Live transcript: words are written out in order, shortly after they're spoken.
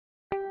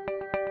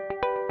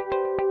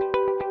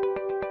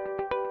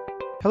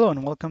Hello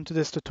and welcome to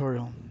this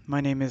tutorial. My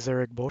name is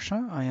Eric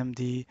Bosha. I am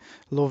the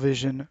Low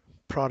Vision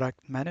Product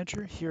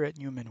Manager here at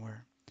HumanWare.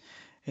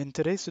 In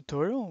today's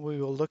tutorial,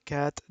 we will look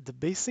at the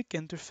basic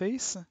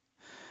interface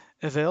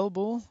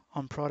available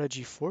on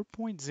Prodigy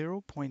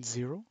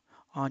 4.0.0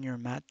 on your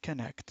Mac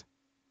Connect.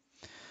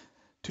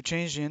 To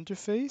change the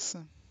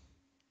interface,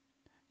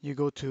 you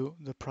go to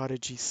the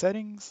Prodigy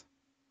settings,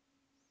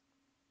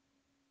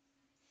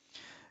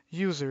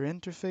 User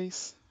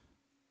Interface,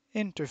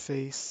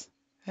 Interface,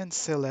 and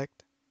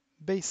select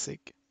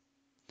Basic.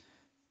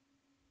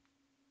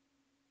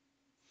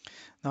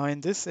 Now in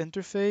this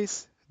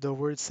interface, the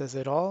word says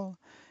it all.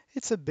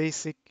 It's a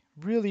basic,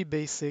 really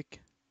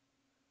basic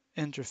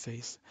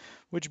interface,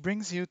 which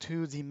brings you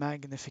to the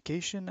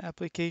magnification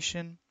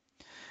application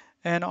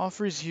and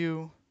offers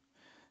you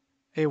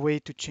a way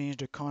to change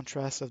the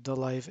contrast of the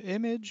live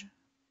image,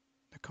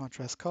 the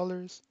contrast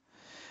colors.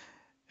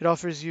 It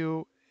offers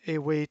you a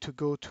way to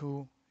go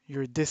to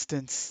your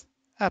distance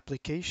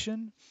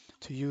application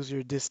to use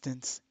your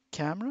distance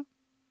camera.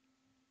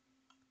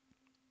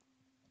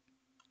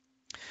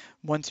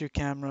 Once your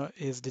camera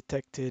is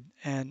detected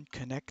and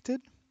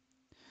connected,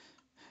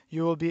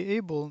 you will be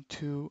able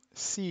to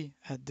see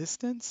at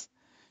distance,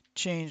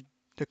 change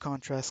the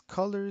contrast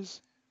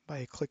colors by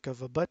a click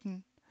of a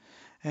button,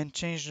 and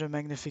change the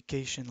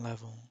magnification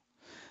level.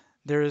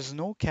 There is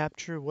no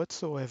capture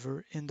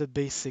whatsoever in the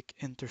basic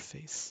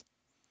interface.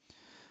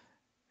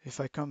 If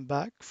I come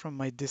back from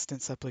my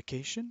distance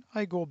application,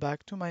 I go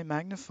back to my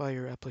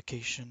magnifier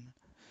application.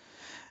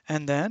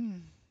 And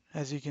then,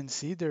 as you can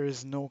see, there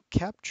is no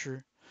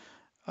capture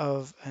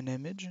of an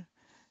image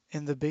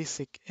in the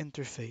basic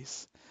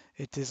interface.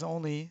 It is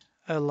only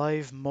a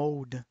live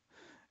mode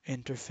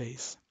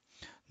interface.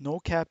 No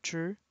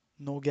capture,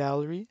 no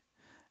gallery,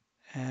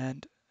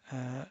 and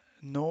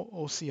no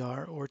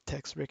OCR or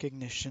text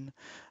recognition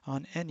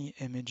on any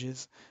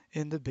images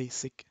in the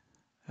basic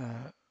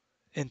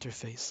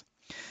interface.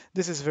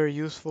 This is very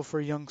useful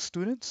for young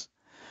students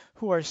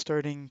who are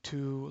starting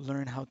to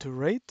learn how to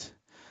write,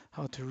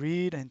 how to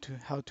read, and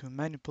how to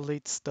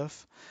manipulate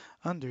stuff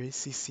under a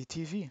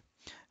CCTV.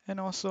 And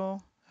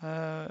also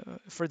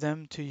for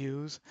them to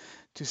use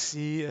to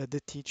see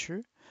the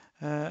teacher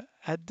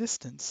at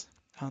distance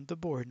on the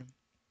board.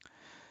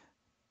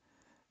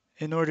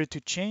 In order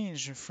to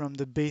change from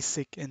the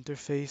basic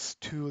interface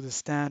to the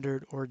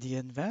standard or the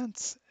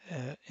advanced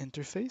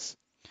interface,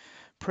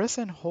 press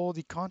and hold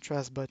the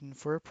contrast button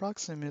for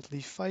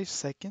approximately 5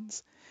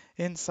 seconds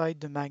inside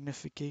the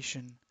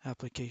magnification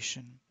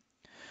application.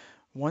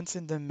 Once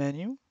in the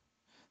menu,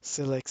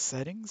 select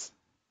Settings,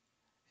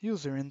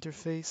 User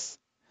Interface,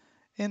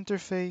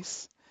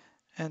 Interface,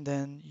 and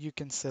then you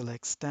can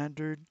select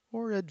Standard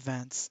or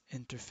Advanced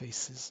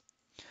Interfaces.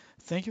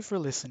 Thank you for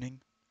listening.